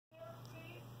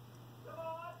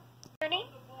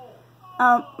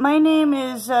My name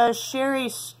is Sherry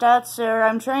Stetzer.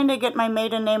 I'm trying to get my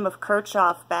maiden name of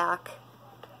Kirchhoff back.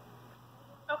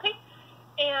 Okay.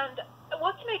 And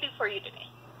what can I do for you today?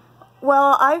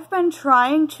 Well, I've been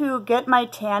trying to get my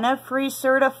TANF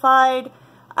recertified.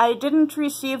 I didn't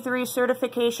receive the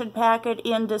recertification packet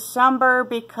in December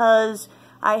because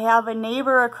I have a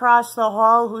neighbor across the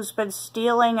hall who's been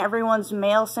stealing everyone's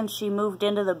mail since she moved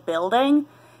into the building.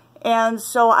 And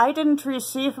so I didn't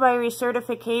receive my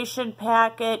recertification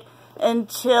packet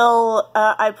until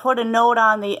I put a note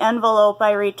on the envelope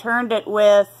I returned it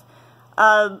with.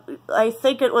 I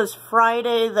think it was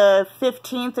Friday the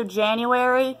 15th of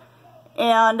January.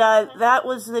 And that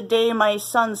was the day my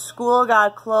son's school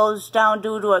got closed down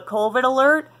due to a COVID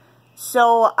alert.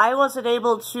 So I wasn't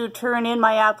able to turn in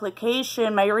my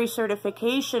application, my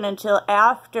recertification, until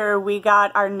after we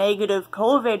got our negative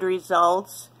COVID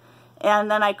results.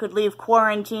 And then I could leave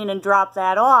quarantine and drop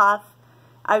that off.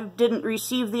 I didn't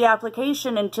receive the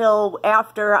application until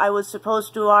after I was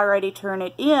supposed to already turn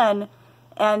it in.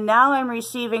 And now I'm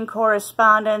receiving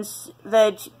correspondence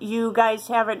that you guys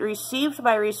haven't received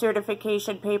my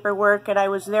recertification paperwork and I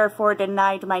was therefore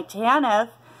denied my TANF.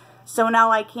 So now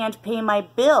I can't pay my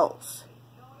bills.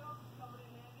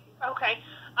 Okay.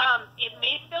 It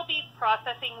may still be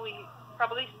processing. We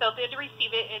probably still did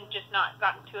receive it and just not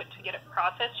gotten to it to get it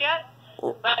processed yet.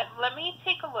 But let me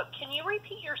take a look. Can you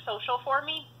repeat your social for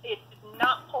me? It did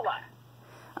not pull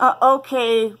up.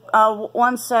 Okay.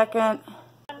 1 second.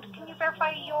 And can you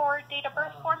verify your date of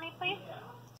birth for me, please?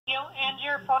 And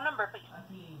your phone number, please.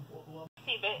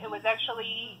 Receive it. It was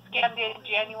actually scanned in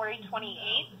January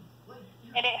 28th,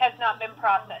 and it has not been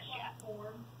processed yet.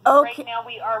 Okay. Right now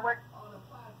we are working.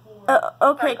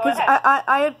 Okay, because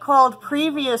I had called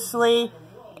previously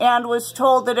and was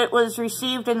told that it was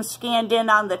received and scanned in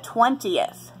on the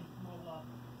 20th.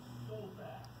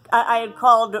 I had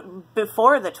called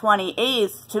before the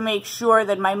 28th to make sure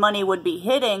that my money would be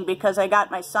hitting because I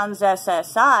got my son's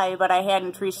SSI, but I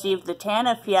hadn't received the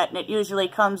TANF yet, and it usually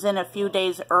comes in a few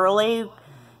days early,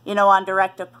 you know, on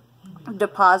direct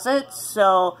deposits.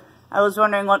 So I was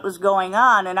wondering what was going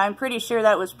on, and I'm pretty sure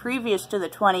that was previous to the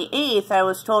 28th. I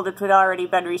was told it had already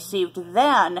been received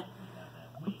then.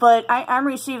 But I'm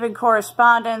receiving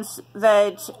correspondence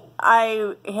that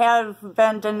I have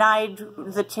been denied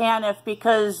the TANF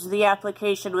because the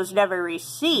application was never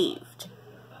received.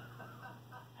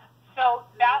 So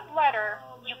that letter,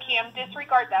 you can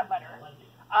disregard that letter.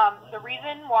 The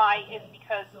reason why is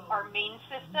because our main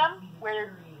system, where it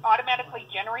automatically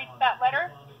generates that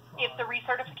letter, if the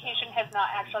recertification has not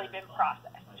actually been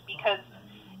processed, because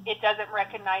it doesn't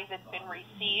recognize it's been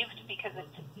received because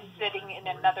it's sitting in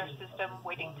another system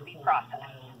waiting to be processed.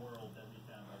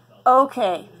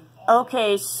 Okay.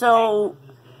 Okay, so,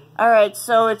 alright,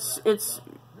 so it's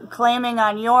claiming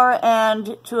on your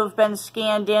end to have been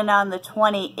scanned in on the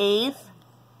 28th?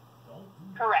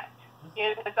 Correct.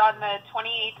 It was on the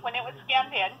 28th when it was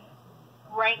scanned in.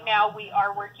 Right now we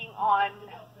are working on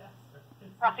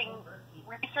processing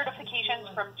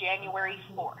recertifications from January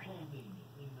 4th.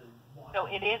 So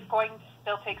it is going to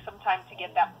still take some time to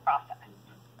get that processed.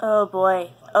 Oh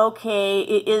boy. Okay,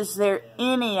 is there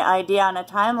any idea on a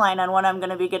timeline on when I'm going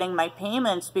to be getting my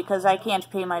payments, because I can't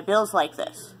pay my bills like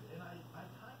this?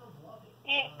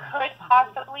 It could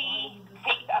possibly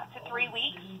take up to 3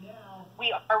 weeks.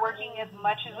 We are working as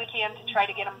much as we can to try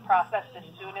to get them processed as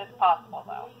soon as possible,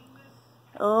 though.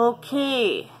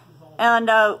 Okay. And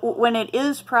when it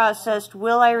is processed,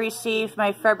 will I receive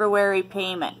my February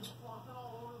payment?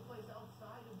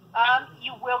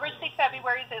 You will receive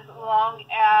February's as long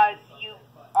as you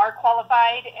are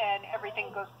qualified and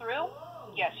everything goes through.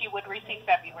 Yes, you would receive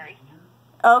February's.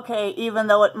 Okay, even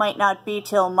though it might not be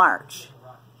till March.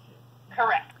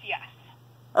 Correct, yes.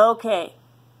 Okay.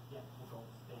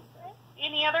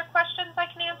 Any other questions I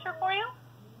can answer for you?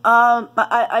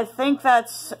 I think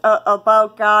that's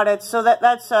about got it. So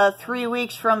that's 3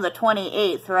 weeks from the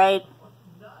 28th, right?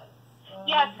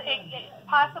 Yes, it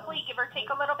possibly give or take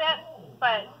a little bit,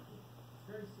 but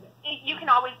you can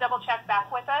always double check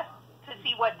back with us to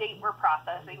see what date we're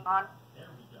processing on.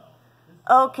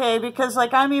 Okay, because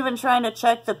like I'm even trying to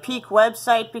check the Peak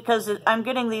website because I'm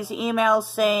getting these emails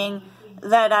saying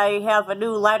that I have a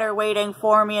new letter waiting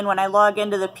for me, and when I log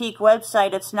into the Peak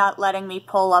website, it's not letting me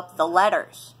pull up the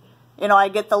letters. You know, I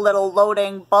get the little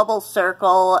loading bubble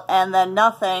circle and then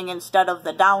nothing instead of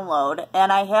the download.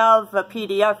 And I have a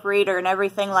PDF reader and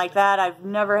everything like that. I've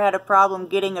never had a problem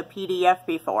getting a PDF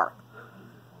before.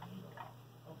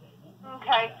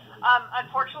 Okay.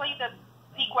 Unfortunately, the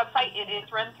Peak website, it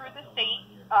is run through the state.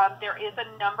 There is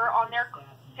a number on there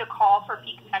to call for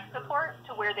Peak tech support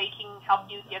to where they can help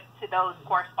you get to those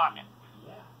correspondents.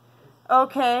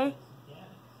 Okay.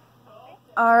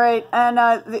 All right. And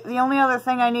the only other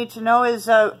thing I need to know is,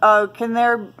 can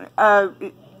there,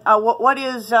 what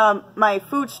is my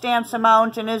food stamps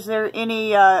amount, and is there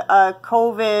any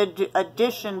COVID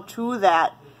addition to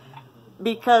that?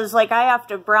 Because, like, I have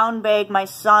to brown bag my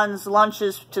son's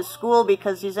lunches to school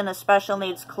because he's in a special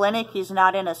needs clinic. He's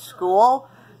not in a school,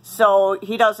 so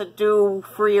he doesn't do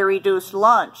free or reduced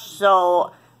lunch.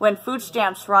 So when food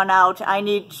stamps run out, I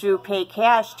need to pay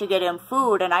cash to get him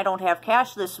food, and I don't have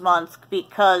cash this month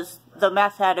because the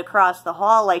meth head across the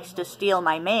hall likes to steal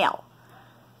my mail.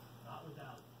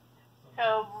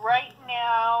 So right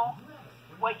now,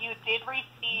 what you did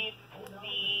receive,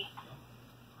 the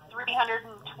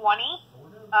 320,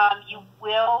 you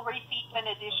will receive an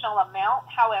additional amount.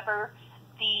 However,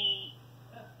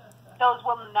 those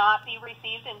will not be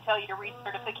received until your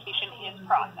recertification is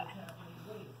processed.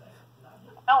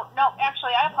 Oh, no,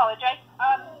 actually, I apologize.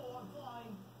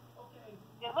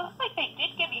 It looks like they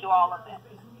did give you all of it.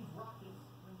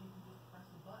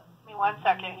 Give me 1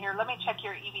 second here. Let me check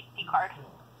your EBT card.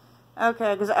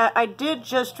 Okay, because I did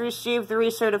just receive the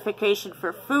recertification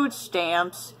for food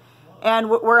stamps, and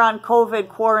we're on COVID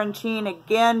quarantine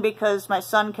again because my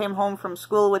son came home from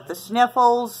school with the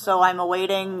sniffles, so I'm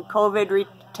awaiting COVID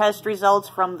test results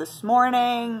from this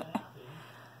morning.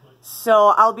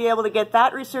 So I'll be able to get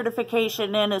that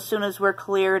recertification in as soon as we're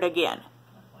cleared again.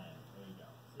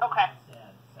 Okay.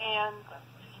 And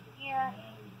here.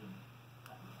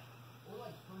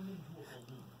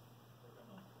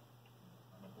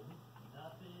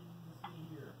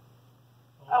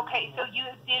 Okay, so you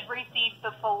did receive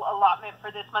the full allotment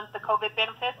for this month, the COVID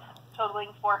benefits, totaling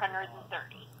 $430.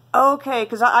 Okay,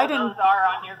 because I didn't. Those are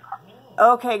on your card.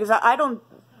 Okay, because I don't.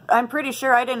 I'm pretty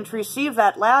sure I didn't receive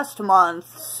that last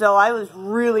month, so I was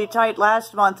really tight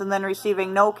last month, and then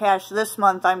receiving no cash this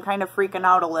month, I'm kind of freaking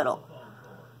out a little.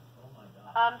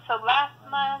 So last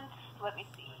month, let me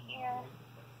see here.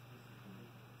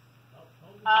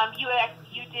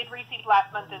 You did receive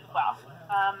last month as well.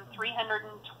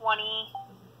 320.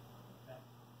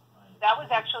 That was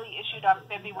actually issued on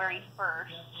February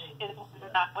 1st. Is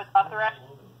not what's authorized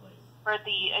for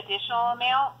the additional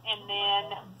amount, and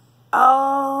then.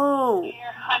 Oh. Your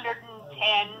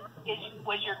 110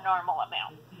 was your normal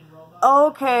amount.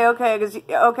 Okay,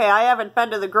 I haven't been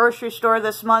to the grocery store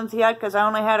this month yet because I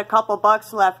only had a couple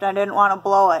bucks left. I didn't want to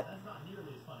blow it.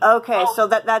 Okay, so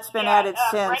that's been added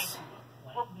since.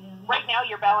 Right now,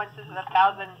 your balance is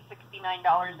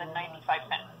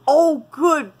 $1,069.95. Oh,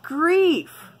 good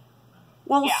grief!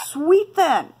 Well, yeah. Sweet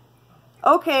then.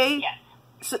 Okay. Yes.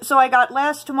 So I got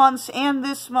last month's and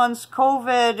this month's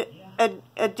COVID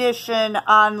edition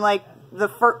on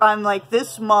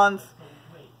this month,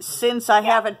 since I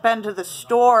haven't been to the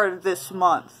store this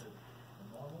month.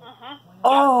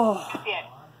 Oh,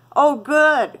 oh,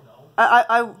 good.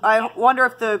 I wonder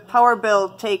if the power bill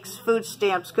takes food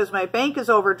stamps because my bank is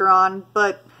overdrawn,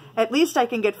 but at least I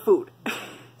can get food.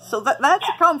 So that's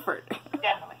a comfort.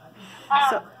 Definitely.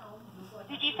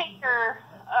 Did you take your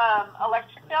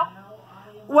electric bill?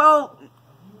 Well,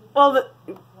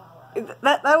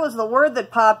 that was the word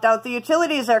that popped out. The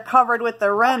utilities are covered with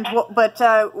the rent, okay. But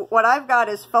what I've got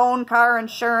is phone, car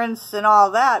insurance, and all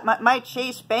that. My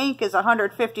Chase Bank is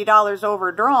 $150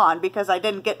 overdrawn because I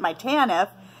didn't get my TANF,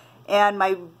 and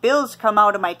my bills come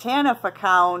out of my TANF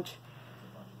account.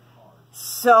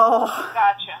 So.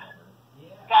 Gotcha.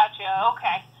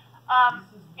 Okay.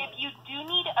 If you do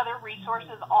need other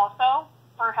resources also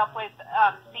for help with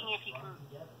seeing if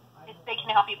they can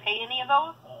help you pay any of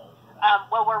those.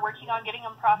 While we're working on getting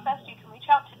them processed, you can reach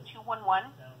out to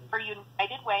 211 for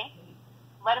United Way.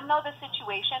 Let them know the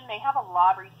situation. They have a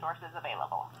lot of resources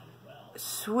available.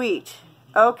 Sweet.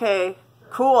 Okay.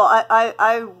 Cool.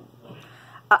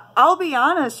 I'll be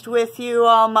honest with you.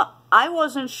 I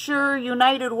wasn't sure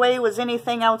United Way was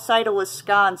anything outside of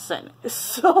Wisconsin.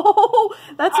 So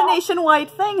that's a nationwide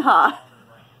thing, huh?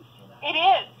 It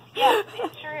is. Yes,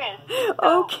 it sure is.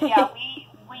 So, okay. Yeah, we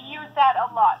use that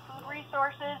a lot.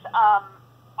 Resources,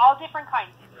 all different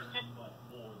kinds. Just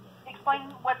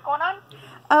explain what's going on,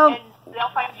 and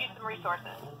they'll find you some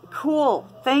resources. Cool.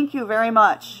 Thank you very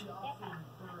much. Yeah,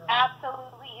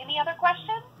 absolutely. Any other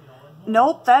questions?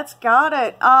 Nope, that's got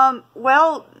it.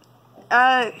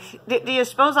 Do you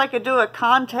suppose I could do a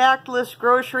contactless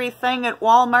grocery thing at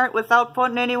Walmart without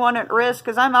putting anyone at risk?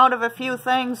 Because I'm out of a few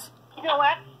things. You know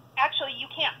what? Actually, you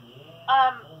can't.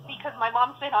 Because my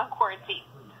mom's been on quarantine.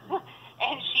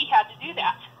 And she had to do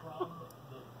that.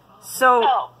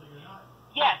 So,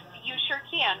 yes, you sure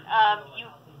can. You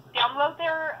download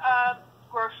their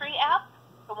grocery app,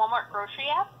 the Walmart grocery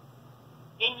app,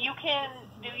 and you can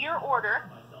do your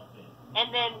order,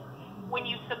 and then when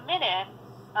you submit it,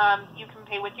 you can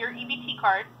pay with your EBT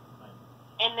card,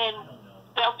 and then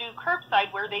they'll do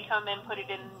curbside where they come and put it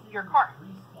in your car.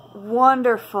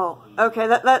 Wonderful. Okay,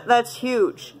 that's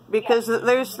huge, because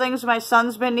there's things my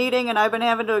son's been needing, and I've been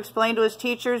having to explain to his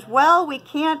teachers, well, we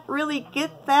can't really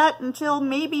get that until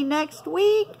maybe next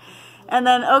week. And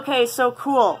then, okay, so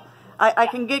cool. I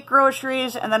can get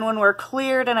groceries, and then when we're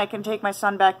cleared and I can take my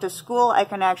son back to school, I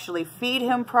can actually feed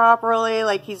him properly.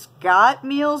 Like, he's got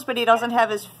meals, but he doesn't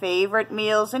have his favorite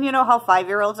meals. And you know how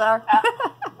 5-year-olds are?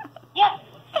 Yes,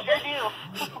 sure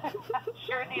do.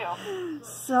 Sure do.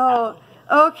 So,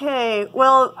 okay,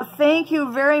 well, thank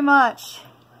you very much.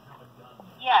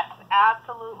 Yes,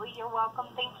 absolutely. You're welcome.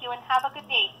 Thank you, and have a good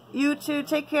day. You too.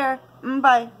 Take care.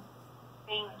 Bye.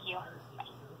 Thank you.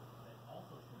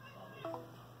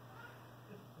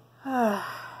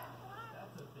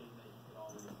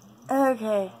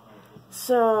 Okay,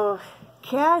 so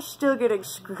cash still getting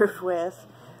screwed with,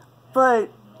 but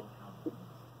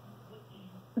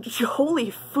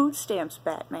holy food stamps,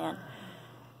 Batman.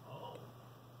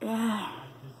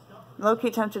 Low-key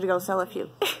tempted to go sell a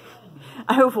few.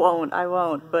 I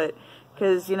won't, but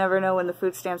because you never know when the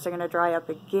food stamps are going to dry up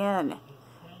again.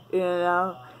 You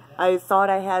know, I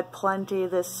thought I had plenty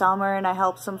this summer and I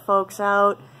helped some folks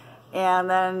out. And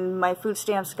then my food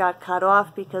stamps got cut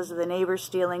off because of the neighbors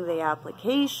stealing the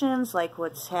applications, like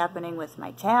what's happening with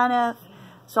my TANF.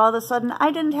 So all of a sudden,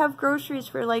 I didn't have groceries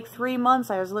for like 3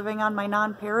 months. I was living on my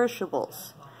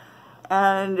non-perishables.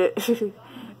 And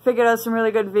figured out some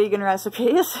really good vegan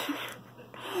recipes.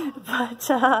 But,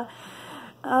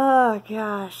 oh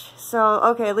gosh. So,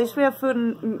 okay, at least we have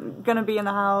food gonna be in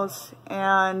the house,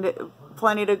 and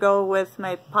plenty to go with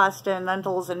my pasta and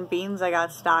lentils and beans I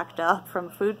got stocked up from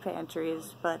food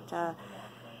pantries. But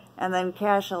and then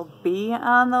cash will be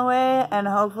on the way, and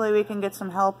hopefully we can get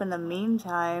some help in the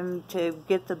meantime to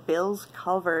get the bills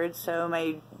covered so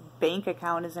my bank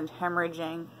account isn't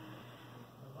hemorrhaging.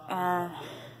 And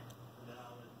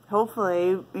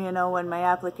hopefully, you know, when my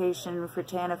application for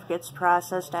TANF gets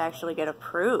processed, I actually get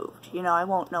approved. You know, I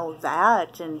won't know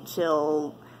that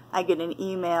until I get an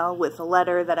email with a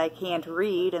letter that I can't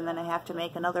read, and then I have to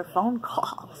make another phone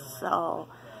call. So,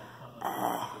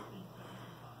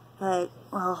 but,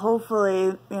 well,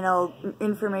 hopefully, you know,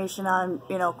 information on,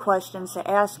 you know, questions to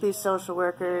ask these social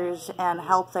workers and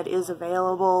help that is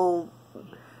available,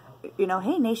 you know,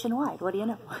 hey, nationwide, what do you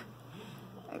know?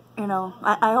 You know,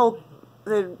 I hope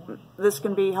that this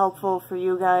can be helpful for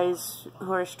you guys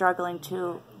who are struggling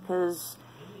too, because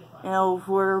you know,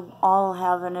 we're all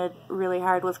having it really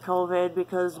hard with COVID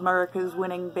because America's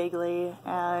winning bigly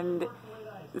and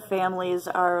families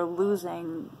are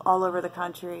losing all over the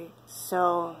country.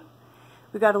 So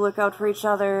we got to look out for each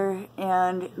other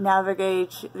and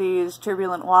navigate these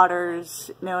turbulent waters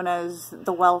known as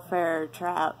the welfare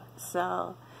trap.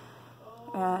 So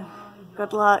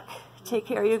good luck. Take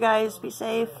care, you guys. Be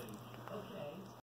safe.